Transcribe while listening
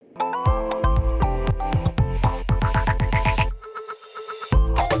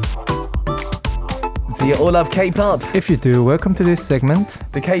Do you all love K-pop? If you do, welcome to this segment.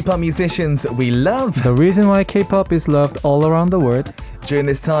 The K-pop musicians we love. The reason why K-pop is loved all around the world. During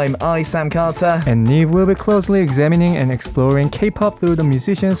this time, I, Sam Carter, and Neve will be closely examining and exploring K-pop through the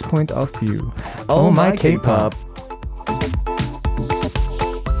musician's point of view. Oh My K-pop.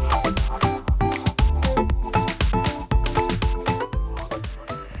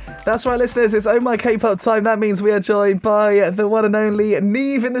 That's right, listeners. It's Oh My K-pop time. That means we are joined by the one and only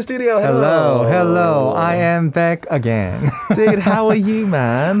Neve in the studio. Hello. I am back again. Dude, how are you,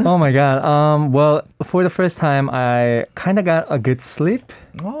 man? Oh my god. Well, for the first time, I kind of got a good sleep.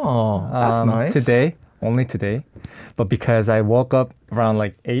 Oh, that's nice. Only today. But because I woke up around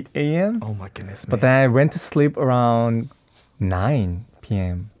like 8 a.m. Oh my goodness, But then I went to sleep around 9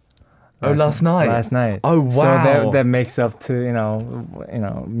 p.m. Last night. Oh, wow. So that makes up to, you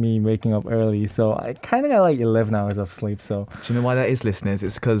know, me waking up early. So I kind of got like 11 hours of sleep. So do you know why that is, listeners?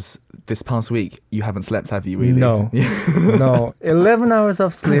 It's because this past week you haven't slept, have you, really? No. No. 11 hours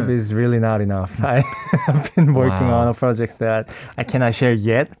of sleep is really not enough. I have been working on a project that I cannot share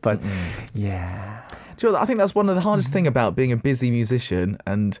yet, but yeah. Do you know, I think that's one of the hardest thing about being a busy musician,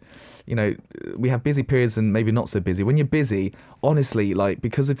 and you know, we have busy periods and maybe not so busy. When you're busy, honestly, like,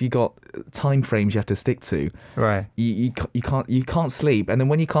 because if you got time frames you have to stick to, right? You can't sleep, and then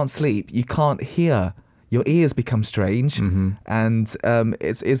when you can't sleep, you can't hear. Your ears become strange, and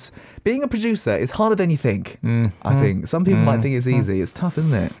it's being a producer is harder than you think. I think some people might think it's easy. It's tough,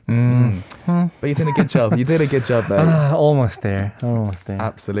 isn't it? But you did a good job. You did a good job, though. Almost there.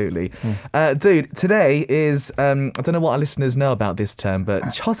 Absolutely, dude. Today is I don't know what our listeners know about this term, but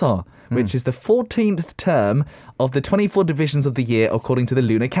Choseol, which is the 14th term of the 24 divisions of the year according to the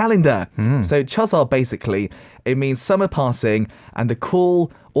lunar calendar. So Choseol, basically, it means summer passing and the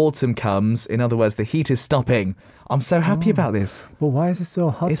cool autumn comes. In other words, the heat is stopping. I'm so happy about this. Well, why is it so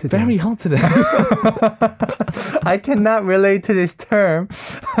hot It's today? very hot today. I cannot relate to this term.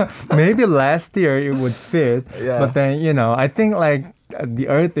 Maybe last year it would fit, but then, you know, I think like the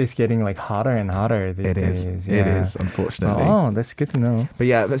earth is getting like hotter and hotter these days. It is, unfortunately. Oh, that's good to know. But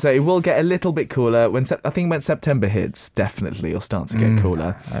yeah, so it will get a little bit cooler I think when September hits, definitely it'll start to get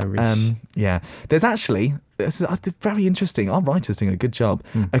cooler. I wish. Yeah. There's actually, this is very interesting. Our writer's doing a good job.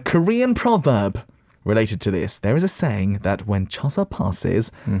 A Korean proverb related to this. There is a saying that when Choseol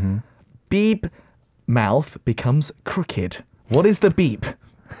passes, beep mouth becomes crooked. What is the beep?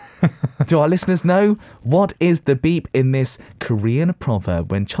 Do our listeners know? What is the beep in this Korean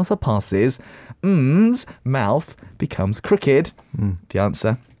proverb? When Choseol passes, mouth becomes crooked. The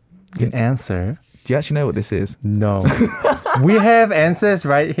answer? The answer? Do you actually know what this is? No. We have answers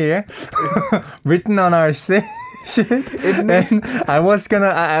right here written on our sheet. And I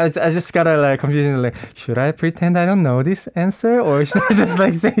just got a like confusion, like, should I pretend I don't know this answer, or should I just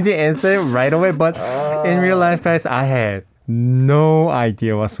like say the answer right away? But in real life, guys, I had no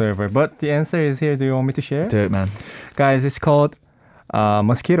idea whatsoever. But the answer is here. Do you want me to share? Do it, man. Guys, it's called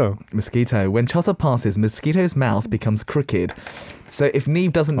mosquito. Mosquito. When Choseol passes, mosquito's mouth becomes crooked. So if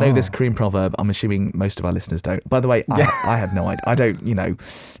Neve doesn't know this Korean proverb, I'm assuming most of our listeners don't. By the way, I had no idea. I don't, you know.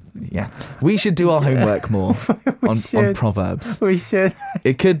 Yeah, we should do our homework more on proverbs. We should.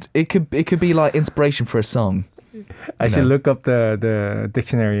 It could be like inspiration for a song. I should look up the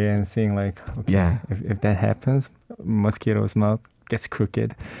dictionary and seeing like, okay, if that happens, mosquito's mouth gets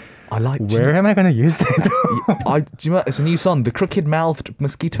crooked. I like. Where am I going to use that? Do you know, it's a new song, The Crooked Mouthed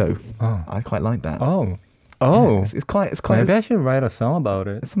Mosquito. Oh, I quite like that. Oh. Yeah, it's quite. Maybe I should write a song about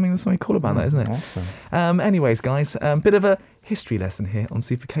it. There's something cool about that, isn't it? Awesome. Anyways, guys, bit of a history lesson here on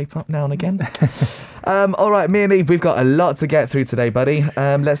Super K-pop now and again. All right, me and Eve, we've got a lot to get through today, buddy.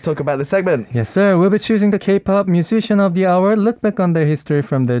 Let's talk about the segment. Yes, sir. We'll be choosing the K-pop musician of the hour, look back on their history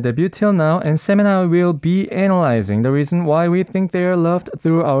from their debut till now, and Sam and I will be analyzing the reason why we think they are loved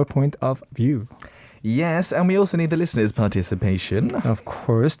through our point of view. Yes, and we also need the listeners' participation. Of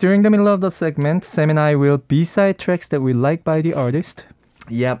course. During the middle of the segment, Sam and I will B-side tracks that we like by the artist.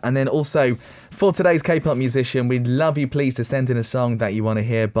 Yep, and then also for today's K-pop musician, we'd love you please to send in a song that you want to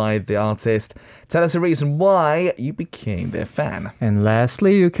hear by the artist. Tell us a reason why you became their fan. And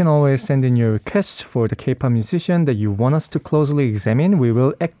lastly, you can always send in your requests for the K-pop musician that you want us to closely examine. We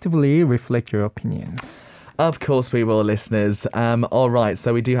will actively reflect your opinions. Of course we will, listeners. All right,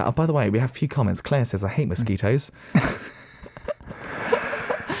 so we do have... Oh, by the way, we have a few comments. Claire says, I hate mosquitoes.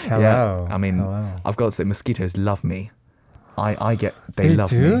 Hello. Yeah, I mean, hello. I've got to say, mosquitoes love me. They love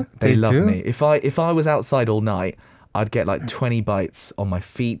do? me. They love do? me. If I was outside all night, I'd get like 20 bites on my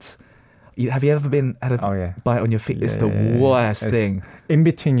feet, Have you ever been had a Oh, yeah. bite on your feet? It's the Yeah. worst It's thing. in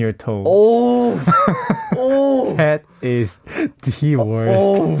between your toe. Oh, That is the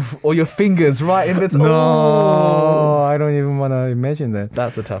worst. or your fingers right in between. No, I don't even want to imagine that.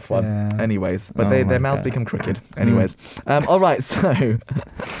 That's a tough one. Yeah. Anyways, but Oh their my mouths God. become crooked. Anyways, all right. So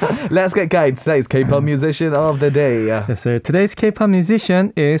let's get going. Today's K-pop musician of the day. Yes, sir. Today's K-pop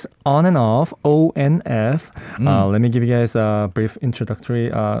musician is On and Off, ONF. Let me give you guys a brief introductory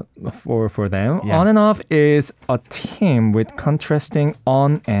for them. Yeah. On and Off is a team with contrasting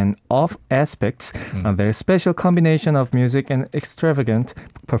on and off aspects. Their special combination of music and extravagant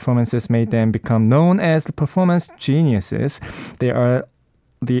performances made them become known as the performance geniuses. They are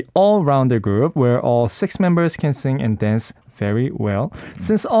the all-rounder group where all 6 members can sing and dance very well.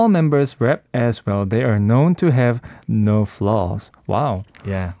 Since all members rap as well, they are known to have no flaws. Wow.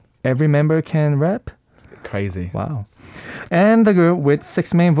 Yeah, Every member can rap? crazy. Wow. And the group with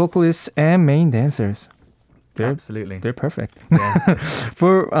 6 main vocalists and main dancers. Absolutely. They're perfect. Yeah.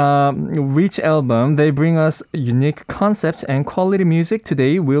 For each album, they bring us unique concepts and quality music.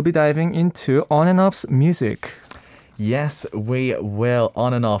 Today, we'll be diving into On and Off's music. Yes, we will.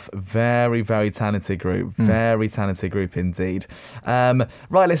 On and Off, very, very talented group. Very talented group indeed.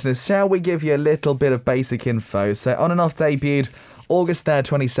 Right, listeners, shall we give you a little bit of basic info? So On and Off debuted August 3rd,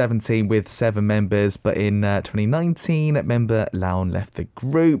 2017 with 7 members, but in 2019, member Laon left the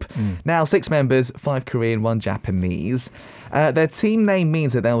group. Now 6 members, 5 Korean, 1 Japanese. Their team name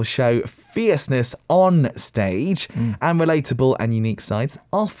means that they'll show fierceness on stage and relatable and unique sides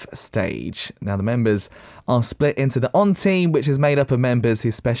off stage. Now the members are split into the on team, which is made up of members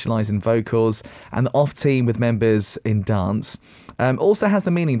who specialize in vocals, and the off team with members in dance. Also has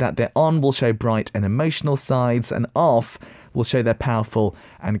the meaning that their on will show bright and emotional sides, and off will show their powerful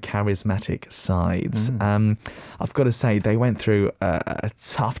and charismatic sides. I've got to say, they went through a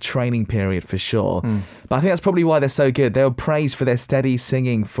tough training period for sure. But I think that's probably why they're so good. They were praised for their steady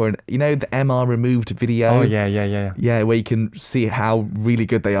singing for, the MR Removed video. Oh, yeah. Yeah, where you can see how really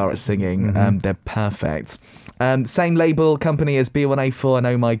good they are at singing. They're perfect. Same label company as B1A4 and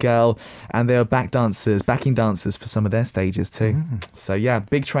Oh My Girl, and they are backing dancers for some of their stages too. So yeah,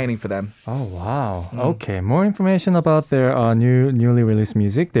 big training for them. Oh, wow. Okay, more information about their newly released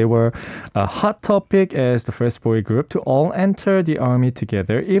music. They were a hot topic as the first boy group to all enter the army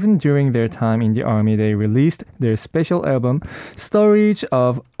together. Even during their time in the army, they released their special album, Storage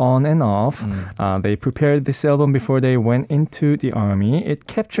of On and Off. They prepared this album before they went into the army. It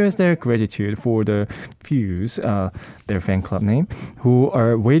captures their gratitude for the views, their fan club name, who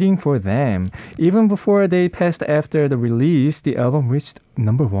are waiting for them. Even before they passed after the release, the album reached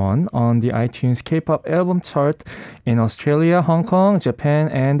number 1 on the iTunes K-pop album chart in Australia, Hong Kong, Japan,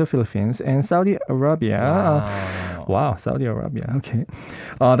 and the Philippines, and Saudi Arabia. Wow, Saudi Arabia. Okay.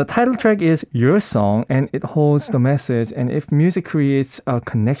 The title track is Your Song, and it holds the message. And if music creates a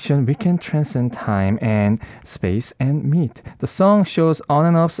connection, we can transcend time and space and meet. The song shows On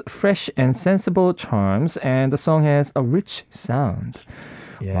and Off's fresh and sensible charms, and the song has a rich sound.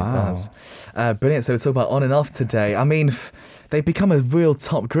 Yeah, Wow. it does. Brilliant. So we're talking about On and Off today. I mean, they've become a real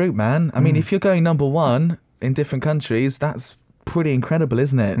top group, man. I mean, if you're going number 1 in different countries, that's pretty incredible,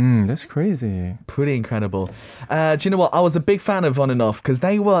 isn't it? That's crazy. Pretty incredible. Do you know what? I was a big fan of On and Off because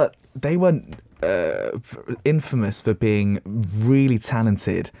they were infamous for being really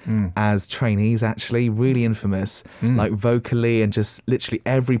talented as trainees, actually. Really infamous, like vocally and just literally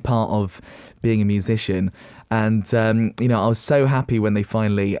every part of being a musician. And, I was so happy when they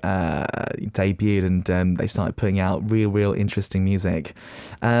finally debuted and they started putting out real interesting music.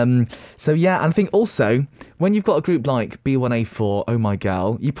 So, yeah, and I think also when you've got a group like B1A4, Oh My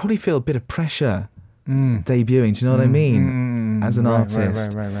Girl, you probably feel a bit of pressure debuting. Do you know what I mean? As an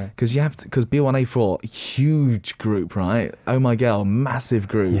artist. Right. Because because B1A4, huge group, right? Oh My Girl, massive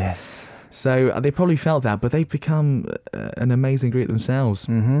group. Yes. So they probably felt that, but they've become an amazing group themselves.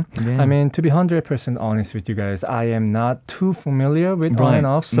 Yeah. I mean, to be 100% honest with you guys, I am not too familiar with On Right. and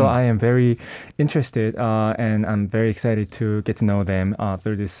Off, so I am very interested and I'm very excited to get to know them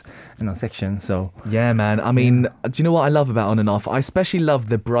through this section. So Yeah, man. I mean, do you know what I love about On and Off? I especially love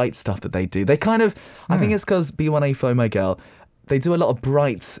the bright stuff that they do. They kind of, I think it's because B1A4 My Girl, they do a lot of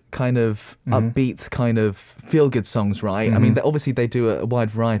bright, kind of upbeat, kind of feel-good songs, right? I mean, obviously they do a wide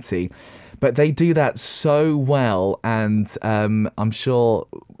variety, but they do that so well. And I'm sure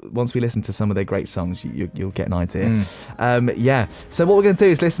once we listen to some of their great songs, you'll get an idea. Yeah. So what we're going to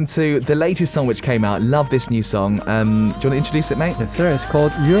do is listen to the latest song which came out. Love this new song. Do you want to introduce it, mate? yes, sir, it's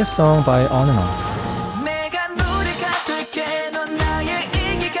called Your Song by On and Off. 내가 노래가 될게 넌 나의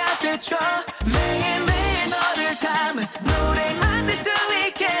일기가 되줘 매일매일 너를 담은 노래 만들 수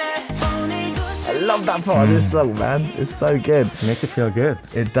있게 오늘 love that part of this song, man. It's so good. Make you feel good.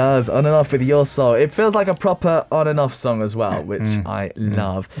 It does. On and off with your song. It feels like a proper on and off song as well, which I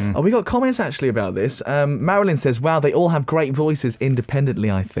love. Oh, we got comments actually about this. Marilyn says, wow, they all have great voices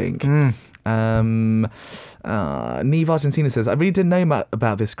independently, I think. Neve Argentina says, I really didn't know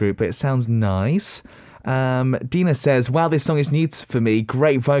about this group, but it sounds nice. Dina says, wow, this song is new for me.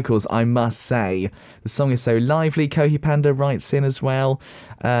 Great vocals, I must say. The song is so lively. Kohi Panda writes in as well.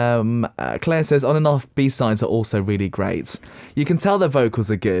 Claire says, on and off B-sides are also really great. You can tell the vocals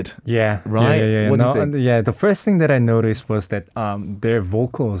are good. Yeah. Right? Yeah. What do you think? Yeah, the first thing that I noticed was that their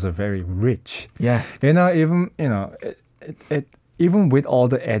vocals are very rich. Yeah. Even with all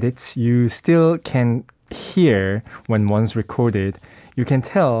the edits, you still can hear when one's recorded. You can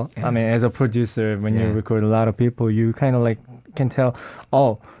tell, I mean, as a producer, when you record a lot of people, you kind of like can tell,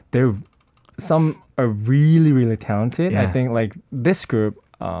 oh, some are really, really talented. Yeah. I think like this group,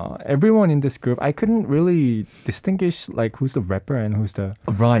 everyone in this group, I couldn't really distinguish like who's the rapper and who's the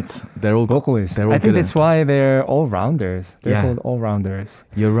Right. They're all vocalist. They're all I think good that's why they're all-rounders. They're Yeah. called all-rounders.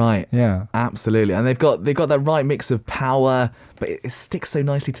 You're right. Yeah. Absolutely. And they've got that right mix of power, but it sticks so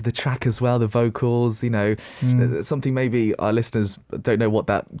nicely to the track as well, the vocals, something maybe our listeners don't know what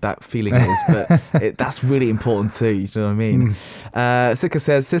that feeling is, but that's really important too, you know what I mean?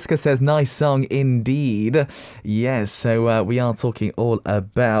 Siska says, nice song indeed. Yes, so we are talking all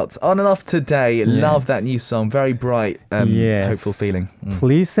about On and Off today. Love that new song, very bright, hopeful feeling.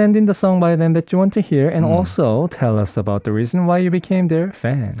 Please send in the song by them that you want to hear and also tell us about the reason why you became their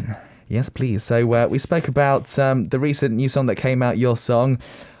fan. Yes, please. So we spoke about the recent new song that came out, Your Song.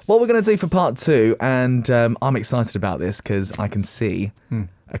 What we're going to do for part 2, and I'm excited about this because I can see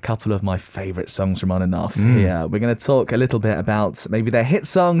a couple of my favourite songs from On and Off here. We're going to talk a little bit about maybe their hit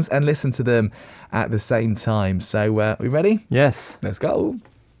songs and listen to them at the same time. So we ready? Yes. Let's go.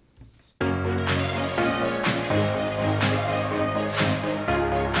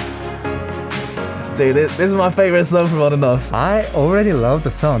 Dude, this is my favourite song from On and Off. I already love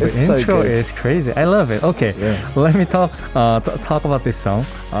the song. The It's so intro good. is crazy. I love it. Okay, let me talk about this song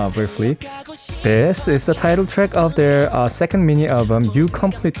briefly. This is the title track of their second mini album, You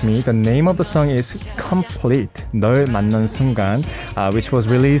Complete Me. The name of the song is Complete, 널 만난 순간, which was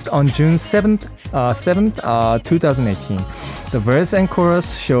released on June 7th, 2018. The verse and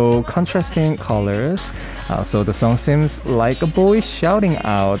chorus show contrasting colors, so the song seems like a boy shouting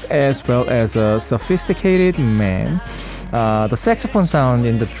out as well as a sophisticated man. The saxophone sound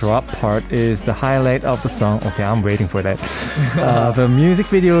in the drop part is the highlight of the song. Okay, I'm waiting for that. The music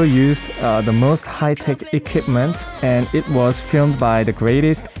video used the most high-tech equipment, and it was filmed by the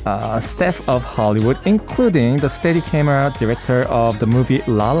greatest staff of Hollywood, including the steady camera director of the movie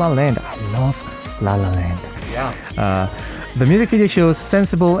La La Land. I love La La Land. Yeah. The music video shows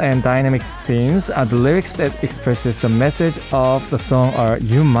sensible and dynamic scenes. The lyrics that expresses the message of the song are,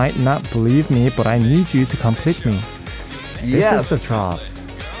 you might not believe me, but I need you to complete me. This is the drop.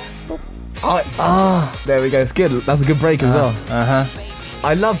 There we go. It's good. That's a good break as well.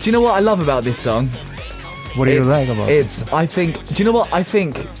 Uh-huh. Do you know what I love about this song? What do you like about it? I think, do you know what? I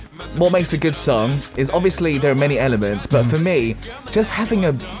think what makes a good song is obviously there are many elements, but for me, just having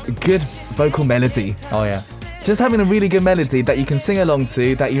a good vocal melody. Oh, yeah. Just having a really good melody that you can sing along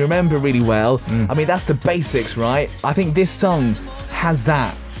to, that you remember really well. I mean, that's the basics, right? I think this song has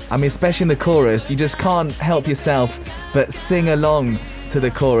that. I mean, especially in the chorus, you just can't help yourself but sing along to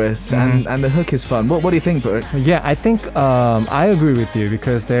the chorus, and the hook is fun. What do you think, Bert? Yeah, I think I agree with you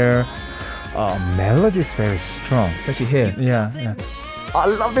because their melody is very strong. Especially here. Yeah. I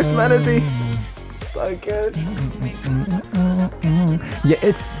love this melody. So good. Yeah,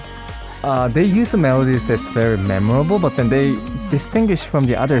 it's they use the melodies that's very memorable, but then they distinguish from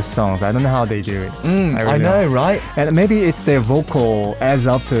the other songs. I don't know how they do it. I know, right? And maybe it's their vocal adds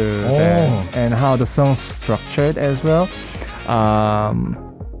up to that, and how the song's structured as well.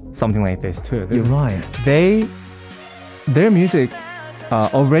 Something like this too. You're right. Their music,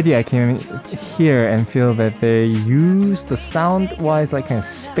 already I can hear and feel that they use the sound-wise like kind of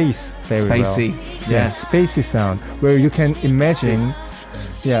space very Spacey. well. Yeah. Spacey sound where you can imagine.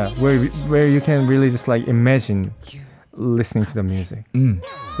 Yeah, where you can really just like imagine listening to the music.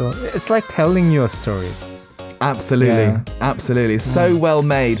 So it's like telling you a story. Absolutely. Yeah. Absolutely. So well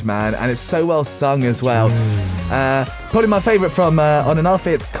made, man. And it's so well sung as well. Probably my favourite from On and Off,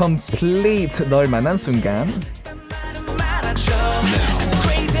 it's Complete 널 만난 순간.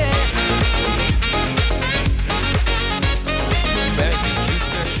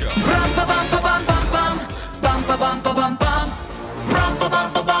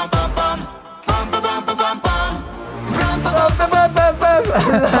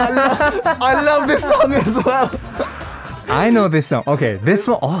 I love this song as well. I know this song. Okay, this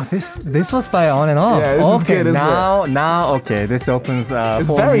one. Oh, this was by On and Off. Yeah, this is okay, good, isn't it? now, okay, this opens. It's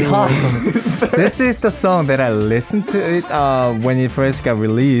whole very new high. world for me. This is the song that I listened to it when it first got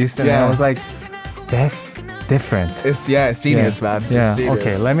released, and Yeah. I was like, that's different. It's genius, man. It's Yeah. genius.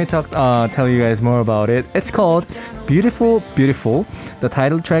 Okay. Let me tell you guys more about it. It's called "Beautiful, Beautiful," the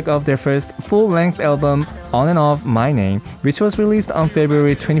title track of their first full-length album, On and Off My Name, which was released on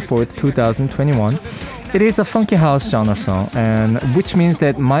February 24th, 2021. It is a funky house genre song, and which means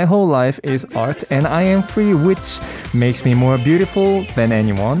that my whole life is art, and I am free, which makes me more beautiful than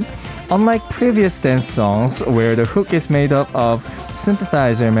anyone. Unlike previous dance songs where the hook is made up of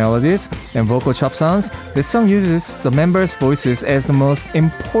synthesizer melodies and vocal chop sounds, this song uses the members' voices as the most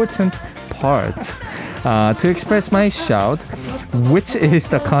important part. To express my shout, which is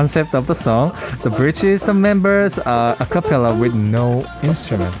the concept of the song, the bridge is the members a cappella with no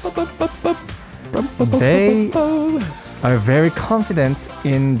instruments. They are very confident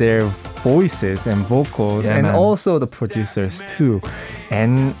in their voices and vocals, Yeah, and man. also the producers too.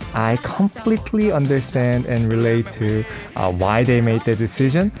 And I completely understand and relate to why they made the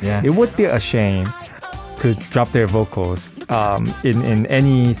decision. Yeah. It would be a shame to drop their vocals in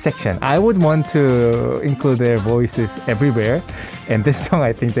any section. I would want to include their voices everywhere. And this song,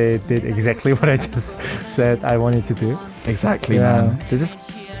 I think they did exactly what I just said I wanted to do. Exactly, man. They just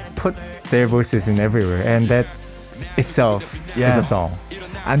put their voices in everywhere, and that itself is Yeah. a song.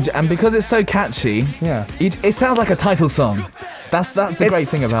 And because it's so catchy, Yeah. it sounds like a title song. That's the great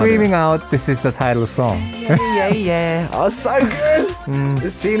thing about screaming it. out, this is the title song. Yeah. Oh, so good.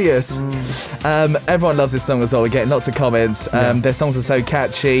 It's genius. Everyone loves this song as well. We're getting lots of comments. Their songs are so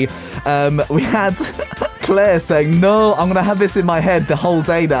catchy. We had Claire saying, "No, I'm gonna have this in my head the whole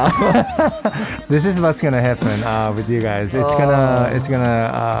day now." This is what's gonna happen with you guys. It's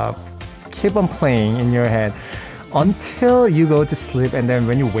gonna keep on playing in your head until you go to sleep, and then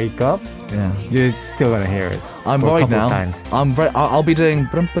when you wake up, Yeah. you're still gonna hear it. I'm for a worried couple now. of times. I'll be doing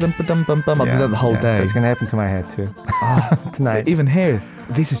bum bum bum bum bum. I'll do that the whole day. It's gonna happen to my head too. Tonight. Even here,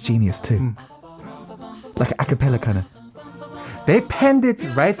 this is genius too. Like a cappella kind of. They penned it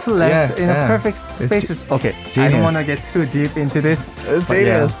right to left Yeah, in yeah. a perfect spaces. Okay, I genius. don't want to get too deep into this. It's but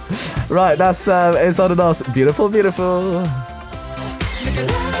yeah. genius. Right, that's it's on and us. Beautiful, beautiful.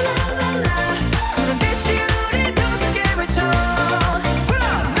 그런 듯이 우릴 더 크게 외쳐 불러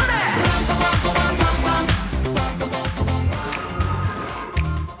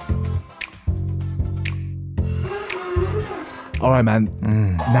All right, man.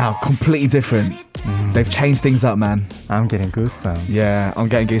 Now, completely different. They've changed things up, man. I'm getting goosebumps. Yeah, I'm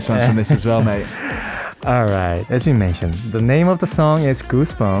getting goosebumps from this as well, mate. All right, as we mentioned, the name of the song is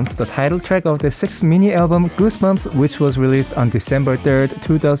Goosebumps, the title track of the sixth mini album Goosebumps, which was released on December 3rd,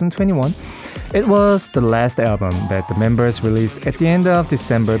 2021. It was the last album that the members released at the end of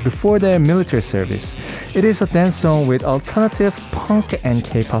December before their military service. It is a dance song with alternative punk and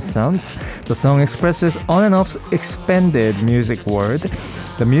K-pop sounds. The song expresses On and Off's expanded music world.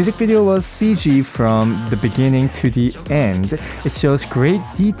 The music video was CG from the beginning to the end. It shows great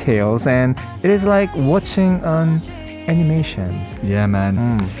details, and it is like watching an animation. Yeah,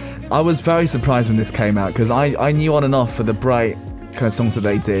 man. I was very surprised when this came out because I knew On and Off for the bright kind of songs that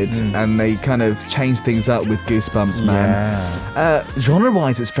they did, and they kind of changed things up with Goosebumps, man.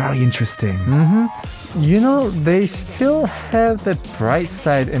 Genre-wise, it's very interesting. You know, they still have that bright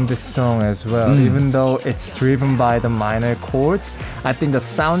side in this song as well, even though it's driven by the minor chords. I think the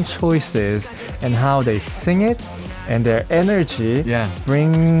sound choices and how they sing it and their energy Yeah.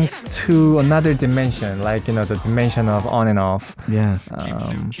 brings to another dimension, like, you know, the dimension of On and Off. Yeah.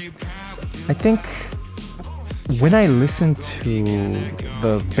 I think when I listened to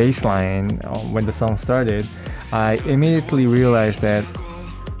the bass line when the song started, I immediately realized that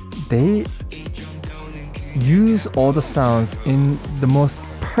they use all the sounds in the most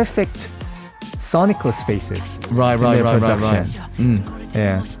perfect sonical spaces. Right, in right, their right, right, production. right.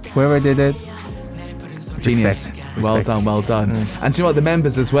 Yeah. Whoever did it, Genius. respect. Well Respect. done, well done. And do you know what? The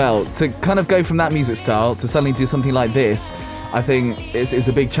members as well, to kind of go from that music style to suddenly do something like this, I think it's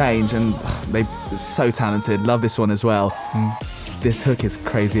a big change, and they're so talented. Love this one as well. This hook is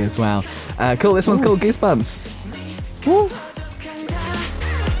crazy as well. Cool, this one's called Goosebumps.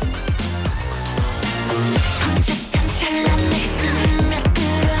 언제든 찬란히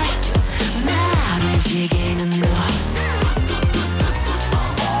스며들어 날 움직이는 너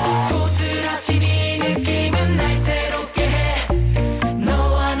소스라친 이 느낌은 날 새롭게 해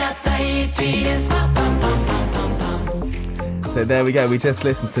너와 나 사이 뛰는 스팟 So there we go. We just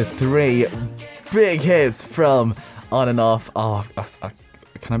listened to 3 big hits from On and Off. Oh,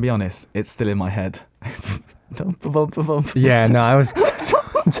 can I be honest? It's still in my head. Yeah, no, I was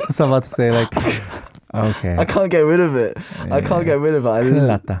just about to say like, okay. I can't get rid of it. I can't get rid of it. 큰일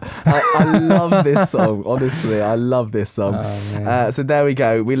났다. I love this song. Honestly, I love this song. man. So there we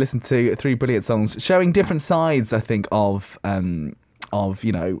go. We listened to 3 brilliant songs showing different sides, I think, of the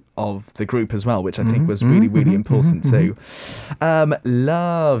group as well, which I think was really, really important too.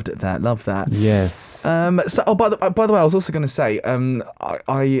 Loved that. Love that. Yes. So, by the way, I was also going to say,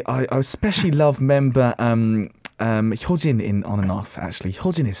 I especially love member Hyojin in On and Off. Actually,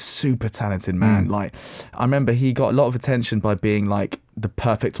 Hyojin is super talented, man. Like, I remember he got a lot of attention by being like the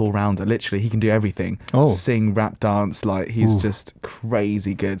perfect all-rounder. Literally, he can do everything. Sing, rap, dance. Like, he's just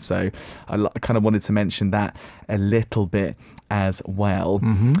crazy good. So I kind of wanted to mention that a little bit as well.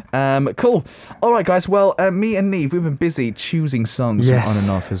 Cool. All right, guys. Well, me and Neve, we've been busy choosing songs from On and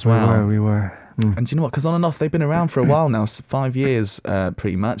Off as well. We were. And do you know what? Because On and Off, they've been around for a while now, 5 years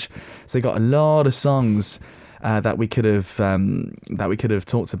pretty much. So they got a lot of songs that we could have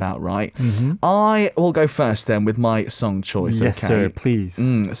talked about, right? I will go first then with my song choice. Yes, okay? sir. Please.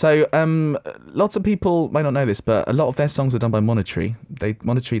 So lots of people may not know this, but a lot of their songs are done by Monetary.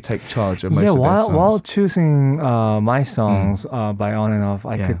 Monetary take charge of most of their songs. While choosing my songs by On and Off,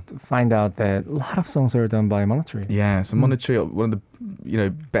 I could find out that a lot of songs are done by Monetary. Yeah, so Monetary are one of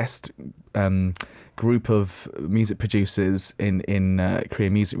the best group of music producers in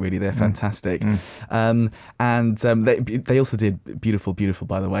Korean music. Really, they're fantastic. And they also did Beautiful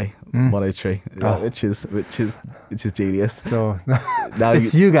by the way, Monetary, which is genius. So now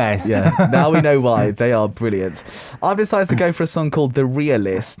it's you guys. Yeah, now we know why. They are brilliant. I've decided to go for a song called The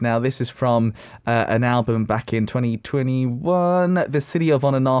Realist. Now this is from an album back in 2021. The City of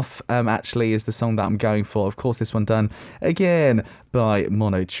On and Off actually is the song that I'm going for. Of course, this one done again by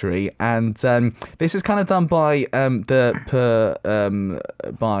Monetary, and this is kind of done by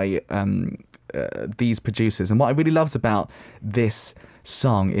these producers. And what I really loved about this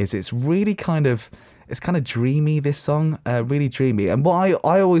song is it's kind of dreamy, this song, really dreamy. And what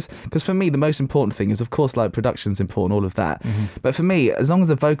I always, because for me the most important thing is, of course, like, production's important, all of that, but for me, as long as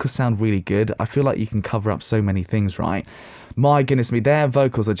the vocals sound really good, I feel like you can cover up so many things, right? My goodness me, their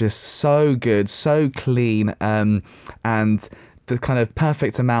vocals are just so good, so clean, and the kind of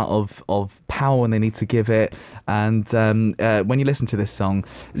perfect amount of power when they need to give it. And when you listen to this song,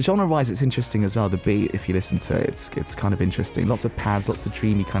 genre-wise, it's interesting as well. The beat, if you listen to it, it's kind of interesting. Lots of pads, lots of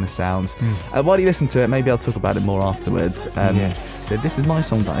dreamy kind of sounds. While you listen to it, maybe I'll talk about it more afterwards. Yes. So this is my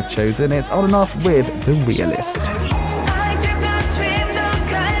song that I've chosen. It's On and Off with The Realist.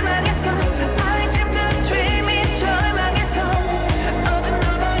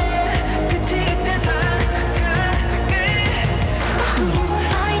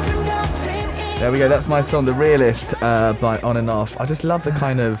 There we go, that's my song, The Realist, by On and Off. I just love the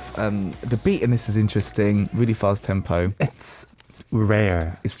kind of, the beat in this is interesting, really fast tempo. It's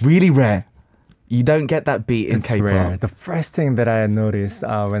rare. It's really rare. You don't get that beat in K-pop. Rare. The first thing that I noticed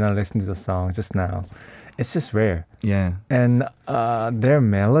when I listened to the song just now, it's just rare. Yeah. And their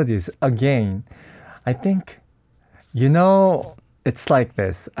melodies, again, I think, it's like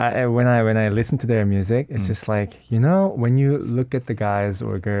this. When I listen to their music, it's just like, when you look at the guys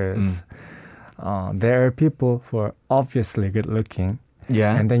or girls, there are people who are obviously good looking.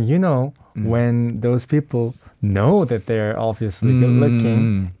 Yeah. And then when those people know that they're obviously good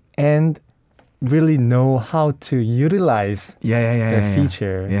looking and really know how to utilize their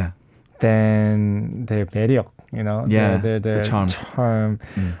feature, then their 매력, their charm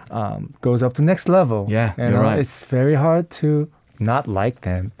goes up to next level. Yeah, you're right. It's very hard to not like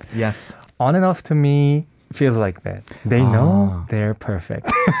them. Yes. On and Off to me feels like that. They know they're perfect.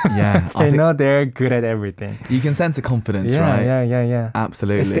 Yeah. They know they're good at everything. You can sense a confidence, right? Yeah.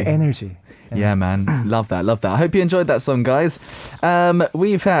 Absolutely. It's the energy. Yeah, man. Love that. I hope you enjoyed that song, guys.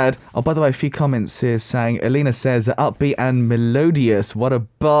 We've had, by the way, a few comments here saying, Alina says, upbeat and melodious. What a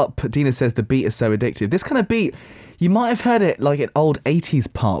bop. Dina says, the beat is so addictive. This kind of beat, you might have heard it like an old 80s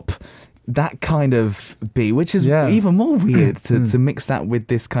pop. That kind of beat, which is even more weird to mix that with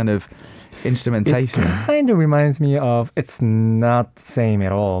this kind of instrumentation. It kind of reminds me of, it's not the same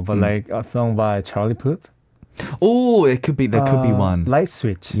at all, but like a song by Charlie Puth. Oh, there could be one. Light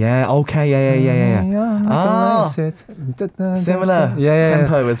Switch. Yeah, okay, yeah. Similar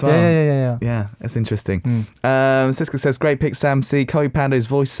tempo as well. Yeah. Yeah, it's interesting. Siska says, great pick, Sam C. Koi Pando's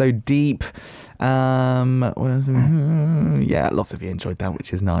voice so deep. What else? Yeah, lots of you enjoyed that,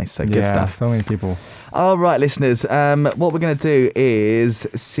 which is nice. So good stuff. So many people. All right, listeners. What we're going to do is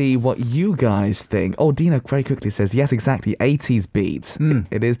see what you guys think. Oh, Dina very quickly says, yes, exactly. 80s beat.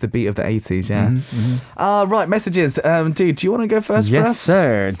 It is the beat of the 80s, yeah. Right, messages. Dude, do you want to go first for Yes, us?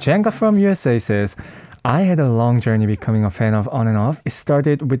 sir. Jenga from USA says, I had a long journey becoming a fan of On and Off. It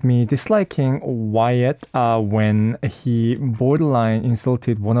started with me disliking Wyatt when he borderline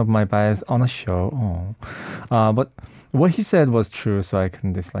insulted one of my bias on a show. But what he said was true, so I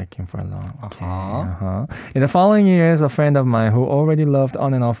couldn't dislike him for long. In the following years, a friend of mine who already loved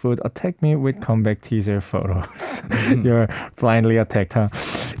On and Off would attack me with comeback teaser photos. You're blindly attacked, huh?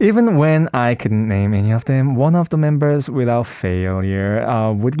 Even when I couldn't name any of them, one of the members, without failure,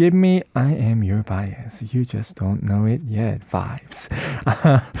 would give me, I am your bias. You just don't know it yet vibes.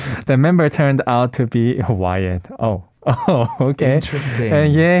 The member turned out to be Wyatt. Oh, okay. Interesting.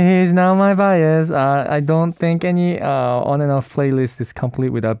 And yeah, he's now my bias. I don't think any On and Off playlist is complete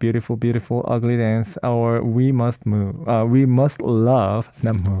without Beautiful, Beautiful, Ugly Dance or We Must Move. We Must Love,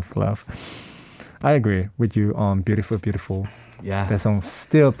 not Move, Love. I agree with you on Beautiful, Beautiful. Yeah. That song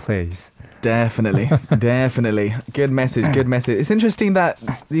still plays. Definitely. Good message. It's interesting that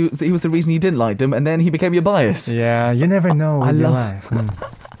he was the reason you didn't like them, and then he became your bias. Yeah, you never know in your life.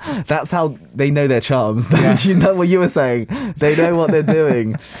 That's how they know their charms. You know what you were saying. They know what they're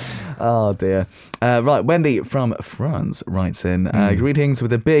doing. Oh, dear. Right, Wendy from France writes in, greetings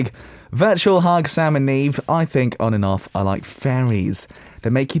with a big virtual hug, Sam and Neve. I think On and Off are like fairies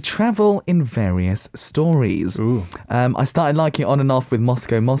that make you travel in various stories. I started liking On and Off with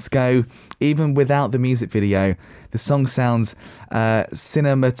Moscow, Moscow. Even without the music video, the song sounds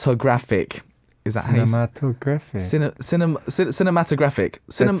cinematographic. Is that cinematographic? Cinematographic.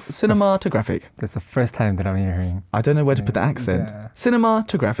 Cinematographic. That's the first time that I'm hearing. I don't know where to put the accent. Yeah.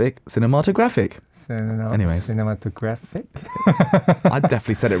 Cinematographic. Anyways. Cinematographic? I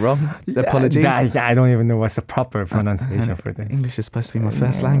definitely said it wrong. Apologies. I don't even know what's the proper pronunciation for this. English is supposed to be my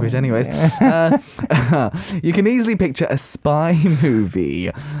first language anyways. You can easily picture a spy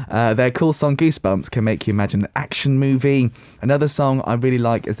movie. Their cool song Goosebumps can make you imagine an action movie. Another song I really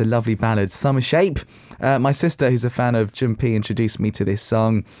like is the lovely ballad Summer Shape. My sister, who's a fan of Junpei, introduced me to this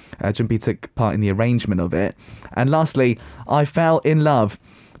song. Junpei took part in the arrangement of it. And lastly, I fell in love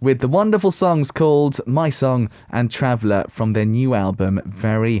with the wonderful songs called My Song and Traveller from their new album.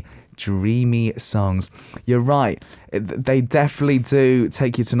 Very dreamy songs. You're right. They definitely do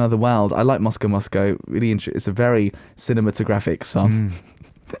take you to another world. I like Moscow, Moscow. Really interesting. It's a very cinematographic song.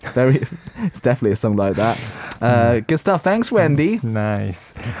 It's definitely a song like that. Good stuff. Thanks, Wendy.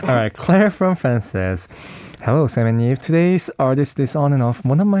 Nice. All right, Claire from France says, hello, Sam and Eve. Today's artist is On and Off,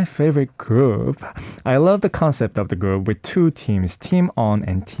 one of my favorite group. I love the concept of the group with two teams, Team On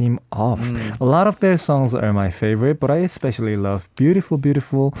and Team Off. A lot of their songs are my favorite, but I especially love Beautiful,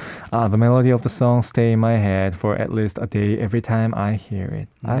 Beautiful. The melody of the song stay in my head for at least a day every time I hear it.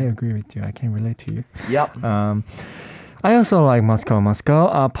 I agree with you. I can relate to you. Yep. I also like Moscow,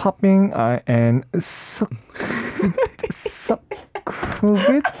 Moscow. Popping and Sukhubit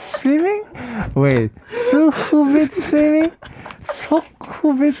swimming? Wait, Sukhubit swimming?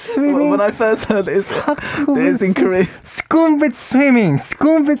 Sukhubit swimming? When I first heard it, it's in Korean. Skumbit swimming.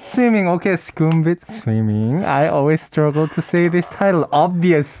 Okay, Skumbit swimming. I always struggle to say this title,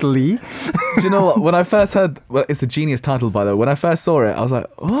 obviously. Do you know what? When I first heard, well, it's a genius title, by the way. When I first saw it, I was like,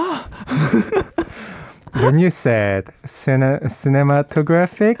 what? When you said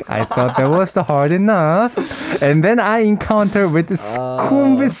cinematographic, I thought that was hard enough. And then I encountered with the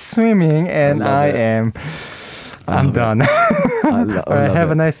Skumbit swimming, and I'm done.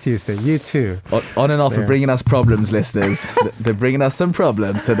 Have a nice Tuesday. You too. On and Off are bringing us problems, listeners. They're bringing us some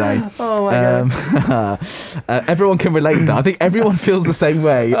problems today. Oh my God. Everyone can relate that. I think everyone feels the same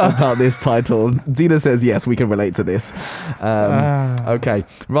way about this title. Dina says, yes, we can relate to this. Okay.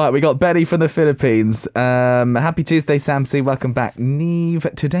 Right, we got Betty from the Philippines. Happy Tuesday, Sam C. Welcome back. Neve,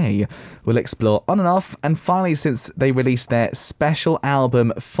 today we'll explore On and Off. And finally, since they released their special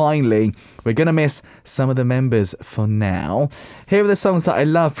album, finally, we're going to miss some of the members for now. Here are the songs that I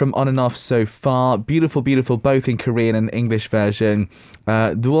love from On and Off so far. Beautiful, beautiful, both in Korean and English version.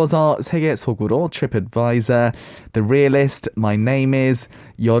 두어서 세계 속으로, TripAdvisor, The Realist, My Name Is,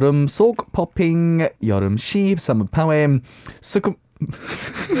 여름 속 Popping, 여름 시, Summer Poem, Sukhubit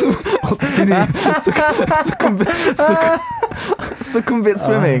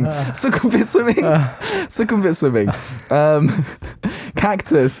swimming.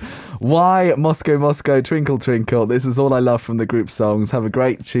 Cactus, Why Moscow, Moscow, Twinkle, Twinkle. This is all I love from the group songs. Have a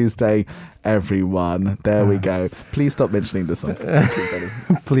great Tuesday, everyone. There we go. Please stop mentioning the song.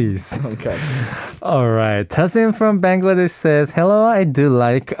 Please. Okay. All right. Tazim from Bangladesh says, "Hello, I do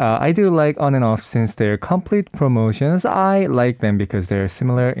like On and Off since they're complete promotions. I like them because they're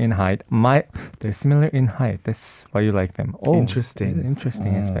similar in height. They're similar in height. That's why you like them. Oh, Interesting.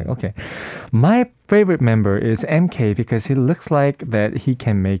 Interesting aspect. Okay. My favorite member is MK because he looks like that he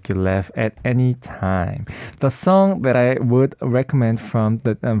can make you laugh at any time. The song that I would recommend from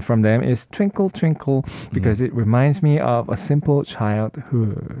them is Twinkle Twinkle because it reminds me of a simple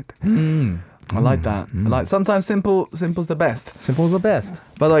childhood." I like that. I like Sometimes simple's the best. Simple's the best.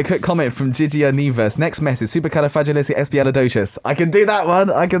 By the way, quick comment from Gigi Neves. Next message, supercalifragilisticexpialidocious. I can do that one.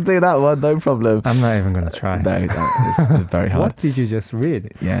 No problem. I'm not even going to try. No, it's very hard. What did you just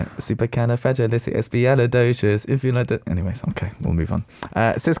read? Yeah, supercalifragilisticexpialidocious. If you like that. Anyways, okay, we'll move on.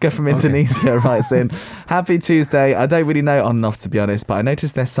 Siska from Indonesia writes in, "Happy Tuesday. I don't really know On and Off, to be honest, but I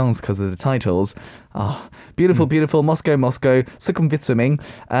noticed their songs because of the titles. Beautiful, beautiful. Moscow, Moscow. Sukhumvit swimming.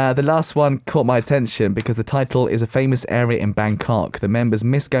 The last one caught my attention because the title is a famous area in Bangkok. The members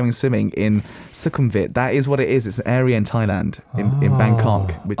miss going swimming in Sukhumvit. That is what it is. It's an area in Thailand, in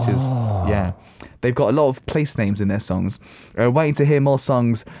Bangkok, which is, yeah. They've got a lot of place names in their songs. Waiting to hear more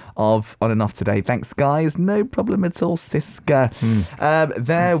songs of On and Off today. Thanks, guys. No problem at all, Siska.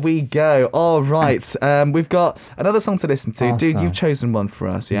 There we go. All right. We've got another song to listen to. Awesome. Dude, you've chosen one for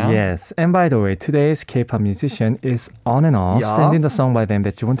us, yeah? Yes. And by the way, today's K-pop musician is On and Off. Yeah. Send in the song by them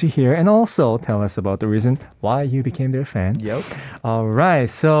that you want to hear and also tell us about the reason why you became their fan. Yes. All right.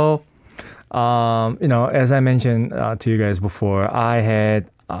 So, as I mentioned to you guys before, I had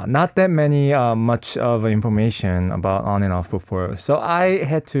not that many much of information about On and Off before. So I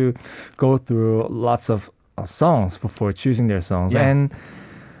had to go through lots of songs before choosing their songs. Yeah. And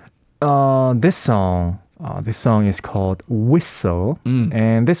this song is called Whistle.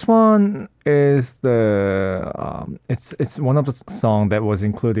 And this one is it's one of the songs that was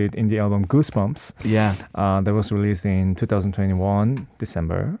included in the album Goosebumps. Yeah. That was released in 2021,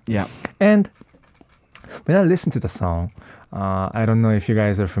 December. Yeah. And when I listened to the song, I don't know if you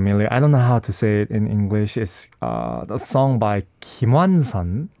guys are familiar. I don't know how to say it in English. It's the song by Kim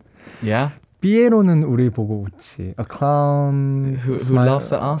Hwan-sun. Yeah. 삐에로는 우리 보고 웃지. A clown Who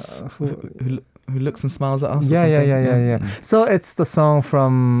laughs at us? Who looks and smiles at us? Yeah. So it's the song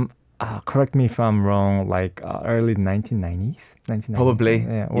from, correct me if I'm wrong, like early 1990s? Probably.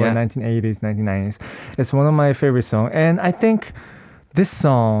 Yeah, or 1980s, 1990s. It's one of my favorite songs. And I think this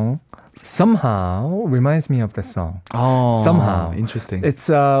song somehow reminds me of the song. Oh, somehow. Interesting. It's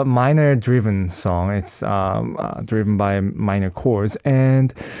a minor-driven song. It's driven by minor chords.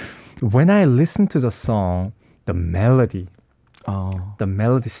 And when I listen to the song, the melody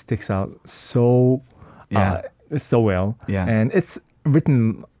sticks out so well. Yeah. And it's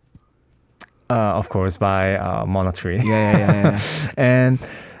written, of course, by Monotree. Yeah. And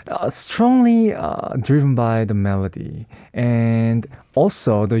strongly driven by the melody and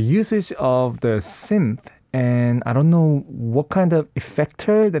also the usage of the synth, and I don't know what kind of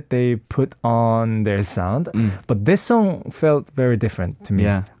effector that they put on their sound, but this song felt very different to me.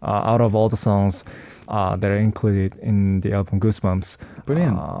 Out of all the songs that are included in the album Goosebumps.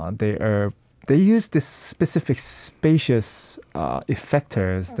 Brilliant. They use this specific spacious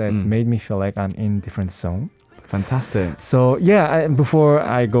effectors that made me feel like I'm in different zone. Fantastic. So before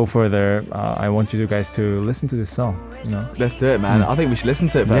I go further, I want you guys to listen to this song. Let's do it, man. I think we should listen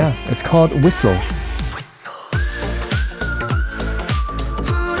to it first. Yeah, it's called Whistle.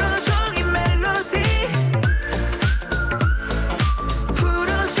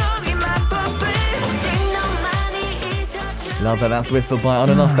 Love that. That's Whistled by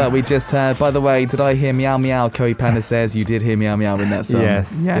On and Off that we just heard. By the way, did I hear meow meow? Koei Panda says you did hear meow meow in that song.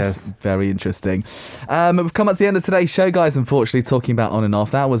 Yes. Very interesting. We've come up to the end of today's show, guys, unfortunately, talking about On and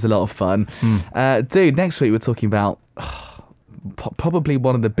Off. That was a lot of fun. Dude, next week we're talking about probably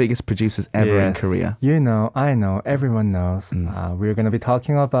one of the biggest producers ever in Korea. You know, I know, everyone knows. We're going to be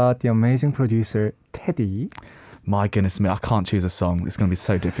talking about the amazing producer, Teddy. My goodness me, I can't choose a song. It's going to be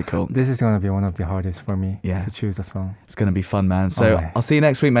so difficult. This is going to be one of the hardest for me to choose a song. It's going to be fun, man. So right. I'll see you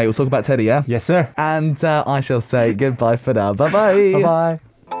next week, mate. We'll talk about Teddy, yeah? Yes, sir. And I shall say goodbye for now. Bye-bye. Bye-bye.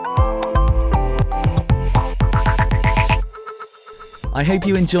 I hope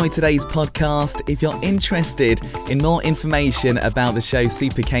you enjoyed today's podcast. If you're interested in more information about the show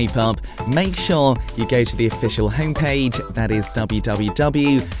Super K-Pop, make sure you go to the official homepage, that is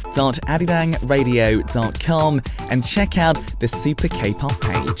www.arirangradio.com, and check out the Super K-Pop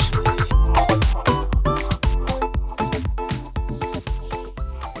page.